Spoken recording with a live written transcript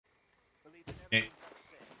Okay.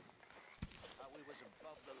 We was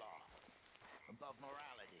above the law, above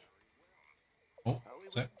morality. Oh, We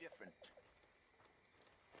so was different.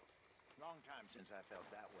 Long time since I felt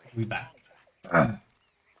that way. we back. Gonna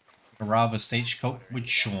rob a stagecoach with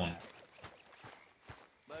Sean.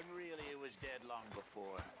 But really, it was dead long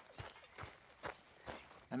before.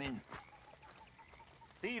 I mean,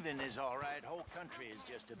 thieving is all right. Whole country is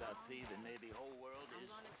just about thieving. Maybe whole world is.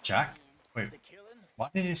 Jack? Wait, The killing? why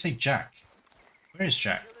did it say Jack? Where is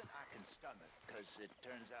Jack? Killing I can stomach, because it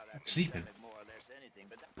turns out I can Sleeping. stomach more or less anything.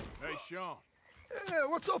 But that... Hey, Sean.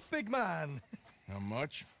 What's up, big man? How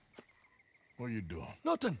much? What are you doing?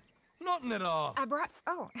 Nothing. Nothing at all. I brought...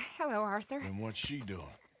 Oh, hello, Arthur. And what's she doing?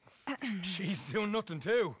 She's doing nothing,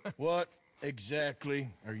 too. What exactly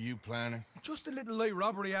are you planning? Just a little light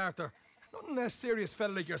robbery, Arthur. Nothing a serious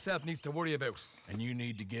fella like yourself needs to worry about. And you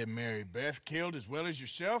need to get Mary Beth killed as well as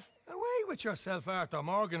yourself? Away with yourself, Arthur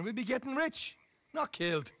Morgan. We'll be getting rich, not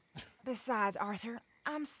killed. Besides, Arthur,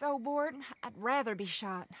 I'm so bored, I'd rather be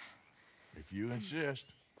shot. If you insist.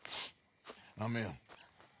 I'm in.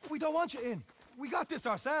 We don't want you in. We got this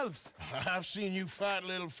ourselves. I've seen you fight,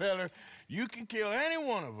 little feller. You can kill any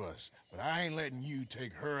one of us, but I ain't letting you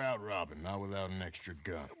take her out robbing, not without an extra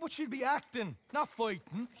gun. But she'll be acting, not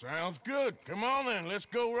fighting. Sounds good. Come on then, let's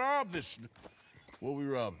go rob this. What we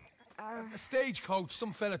robbing? A stagecoach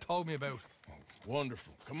some fella told me about. Oh,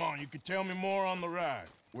 wonderful. Come on, you can tell me more on the ride.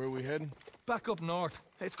 Where we heading? Back up north.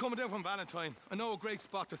 It's coming down from Valentine. I know a great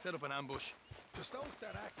spot to set up an ambush. Just don't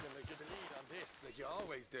start acting like you're the lead on this, like you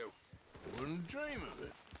always do. Wouldn't dream of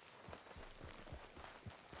it.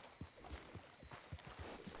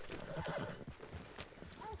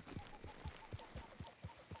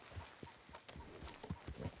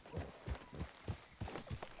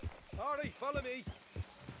 Hardy, follow me.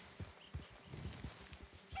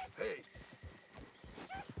 Hey.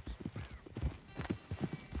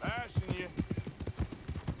 Passing you.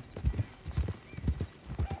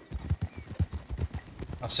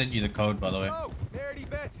 I'll send you the code, by the way. So, Nerdy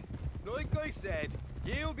Bet, like I said,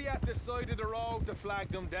 you'll be at the side of the road to flag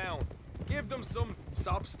them down. Give them some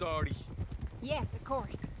sob story. Yes, of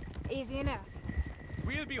course. Easy enough.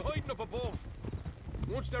 We'll be hiding up above.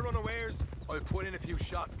 Once they're unawares, I'll put in a few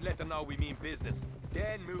shots to let them know we mean business.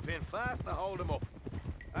 Then move in fast to hold them up.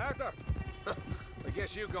 Arthur, I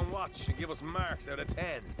guess you can watch and give us marks out of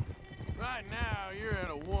 10. Right now, you're at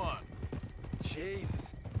a 1. Jesus.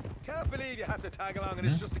 Can't believe you had to tag along in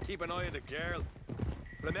this just to keep an eye on the girl.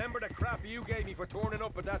 Remember the crap you gave me for turning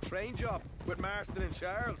up at that train job with Marston and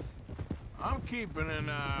Charles? I'm keeping an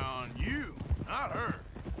eye on you, not her.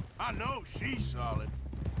 I know she's solid.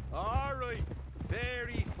 All right.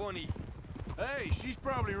 Very funny. Hey, she's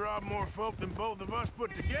probably robbed more folk than both of us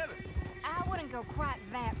put together. I wouldn't go quite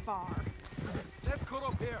that far. Let's cut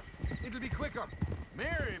up here. It'll be quicker.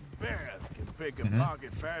 Mary Beth can pick a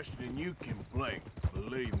pocket faster than you can blink,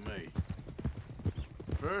 believe me.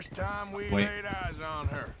 First time we laid eyes on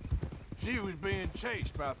her, she was being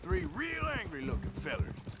chased by 3 real angry-looking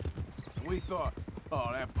fellers. And we thought, oh,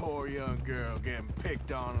 that poor young girl getting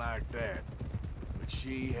picked on like that. But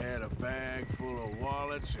she had a bag full of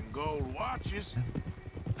wallets and gold watches.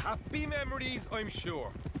 Happy memories, I'm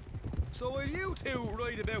sure. So will you two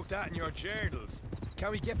write about that in your journals?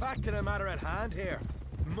 Can we get back to the matter at hand here?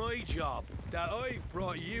 My job that I've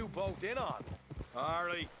brought you both in on. All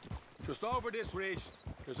right, just over this ridge,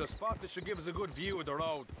 there's a spot that should give us a good view of the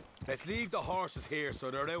road. Let's leave the horses here so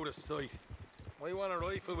they're out of sight. I want a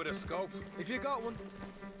rifle with a scope. If you got one,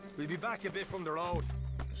 we'll be back a bit from the road.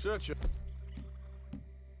 Such a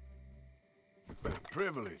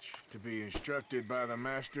privilege to be instructed by the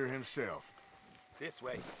master himself. This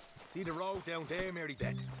way. See the road down there, Mary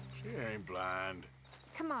Beth? She ain't blind.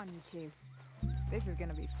 Come on, you two. This is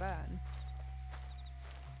gonna be fun.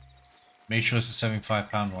 Make sure it's a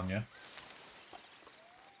 £75 one, yeah?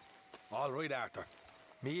 All right, Arthur.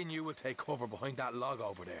 Me and you will take cover behind that log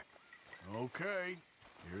over there. Okay,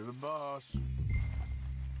 you're the boss.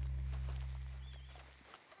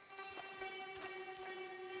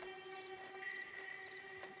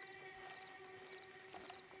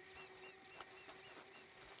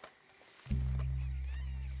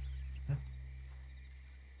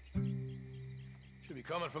 Should be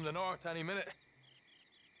coming from the north any minute.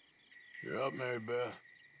 You're up, Mary Beth.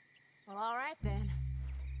 Well, all right then.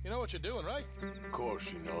 You know what you're doing, right? Of course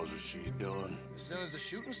she knows what she's doing. As soon as the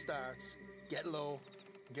shooting starts, get low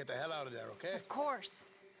and get the hell out of there, okay? Of course.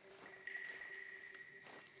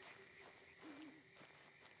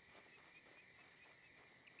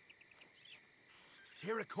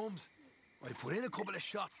 Here it comes. I put in a couple of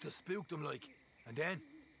shots to spook them like, and then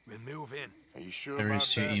We'll move in. Are you sure There about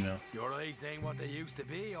is your that? email. Your eyes ain't what they used to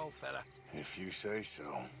be, old fella. If you say so.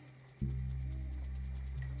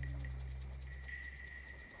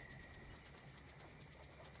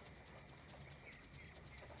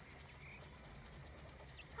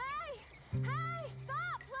 Hey! Hey!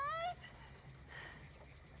 Stop, please!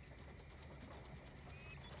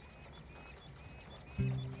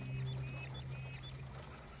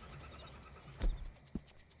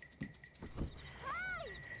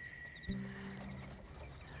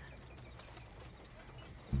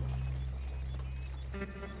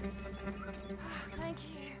 Thank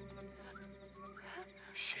you.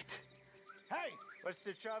 Shit. Hey, what's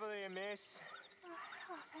the trouble here, miss?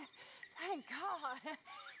 Oh, thank God.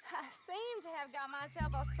 I seem to have got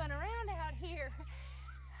myself all spun around out here.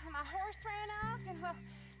 My horse ran off, and well,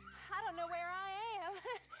 I don't know where I am.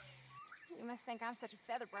 You must think I'm such a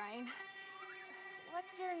featherbrain.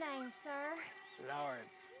 What's your name, sir?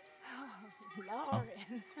 Lawrence. Oh,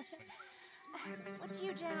 Lawrence. Would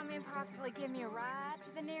you gentlemen possibly give me a ride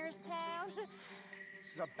to the nearest town?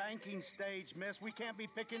 This is a banking stage, miss. We can't be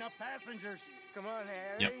picking up passengers. Come on,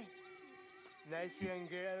 Harry. Yep. Nice young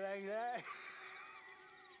girl like that.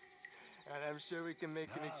 And I'm sure we can make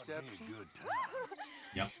an exception. Good time.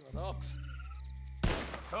 Yep. Shut up.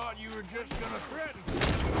 Thought you were just gonna threaten.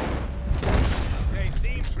 They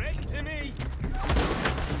seem threatened to me.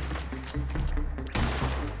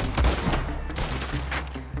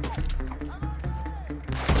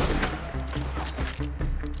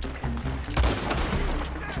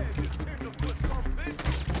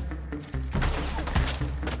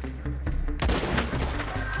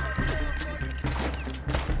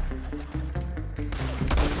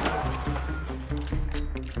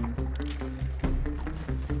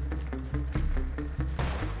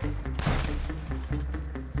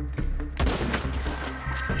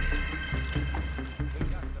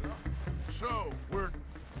 So, we're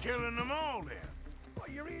killing them all then? What,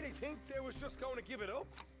 you really think they was just going to give it up?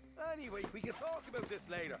 Anyway, we can talk about this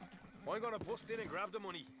later. I'm going to bust in and grab the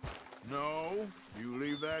money. No, you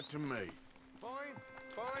leave that to me. Fine,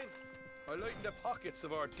 fine. I lighten the pockets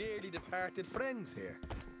of our dearly departed friends here.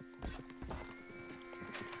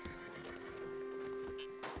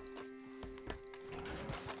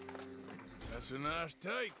 That's a nice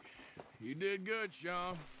take. You did good,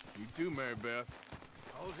 Sean. You too, Mary Beth.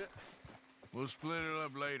 Told you. We'll split it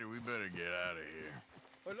up later. We better get out of here.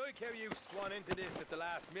 I like how you swan into this at the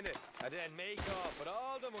last minute and then make off with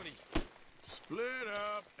all the money. Split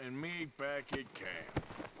up and meet back at camp.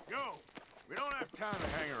 Go! We don't have time to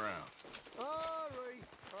hang around. All right,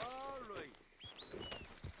 all right.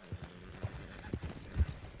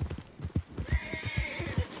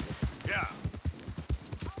 Yeah.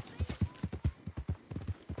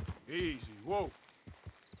 Easy. Whoa.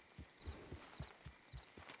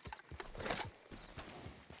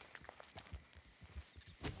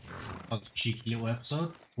 That was a cheeky little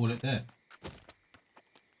episode. Call it there.